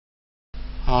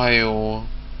Hi all,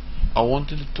 I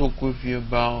wanted to talk with you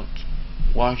about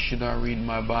why should I read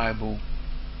my Bible.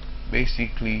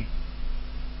 Basically,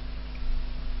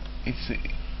 it's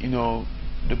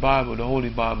the Bible, the Holy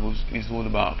Bible is all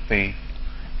about faith.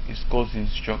 It's God's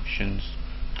instructions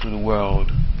to the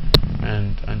world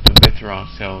and to better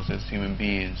ourselves as human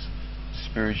beings,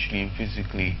 spiritually and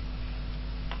physically.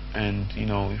 And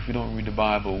if we don't read the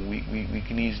Bible, we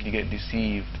can easily get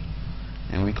deceived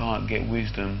and we can't get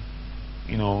wisdom.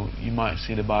 You might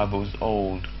say the Bible is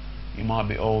old. It might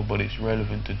be old, but it's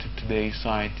relevant to today's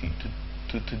society,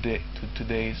 for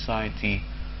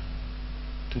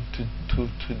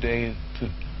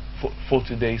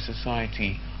today's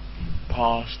society,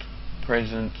 past,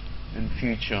 present, and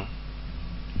future.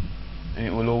 And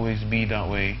it will always be that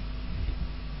way.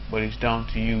 But it's down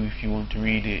to you if you want to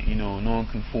read it. No one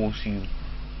can force you.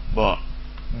 But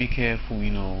be careful,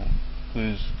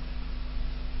 because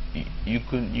you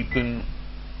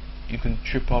can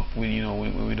trip up with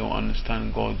when we don't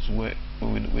understand God's way,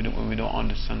 when we don't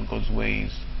understand God's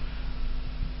ways.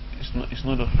 It's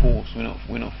not a force.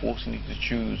 We're not forcing you to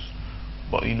choose,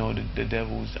 but the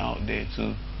devil is out there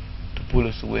to pull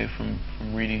us away from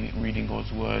reading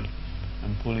God's word,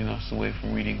 and pulling us away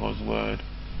from reading God's word,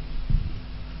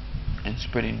 and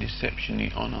spreading deception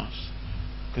on us.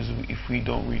 Because if we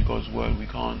don't read God's word, we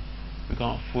can't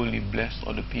fully bless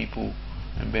other people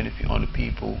and benefit other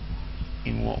people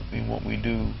in what we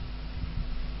do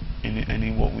and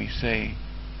in what we say.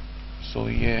 So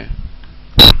yeah.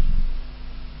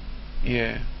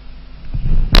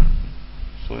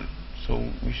 So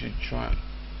we should try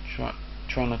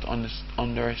not to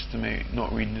underestimate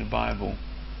not reading the Bible.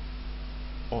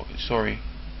 We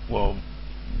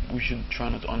should try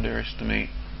not to underestimate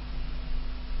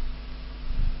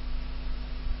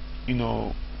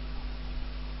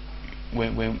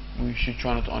when we should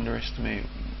try not to underestimate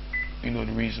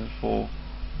the reason for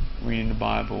reading the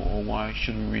Bible, or why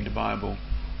should we read the Bible.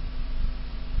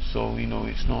 So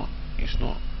it's not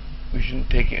we shouldn't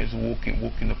take it as a walk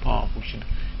in the park. We should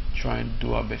try and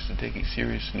do our best to take it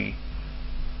seriously.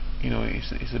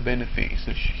 It's a benefit. It's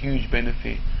a huge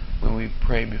benefit when we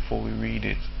pray before we read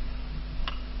it,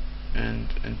 and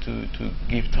to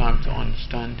give time to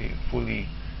understand it fully,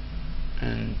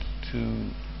 and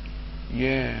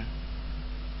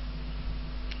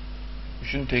we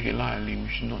shouldn't take it lightly. We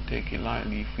should not take it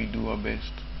lightly if we do our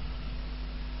best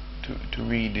to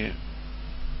read it.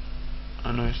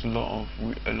 I know it's a lot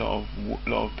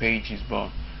of pages,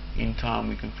 but in time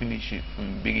we can finish it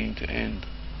from beginning to end,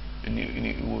 and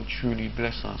it will truly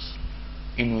bless us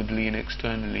inwardly and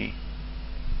externally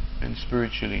and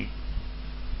spiritually,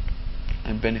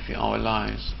 and benefit our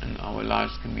lives, and our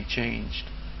lives can be changed.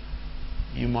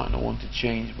 You might not want to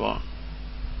change, but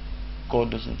God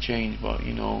doesn't change. But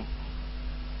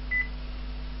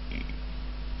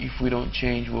if we don't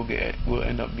change, we'll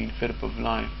end up being fed up of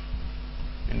life.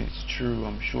 And it's true.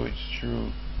 I'm sure it's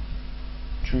true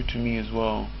to me as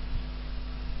well.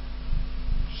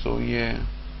 So yeah,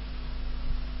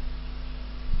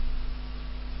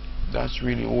 that's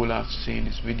really all I have to say in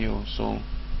this video. So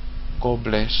God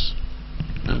bless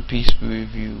and peace be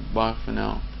with you. Bye for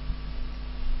now.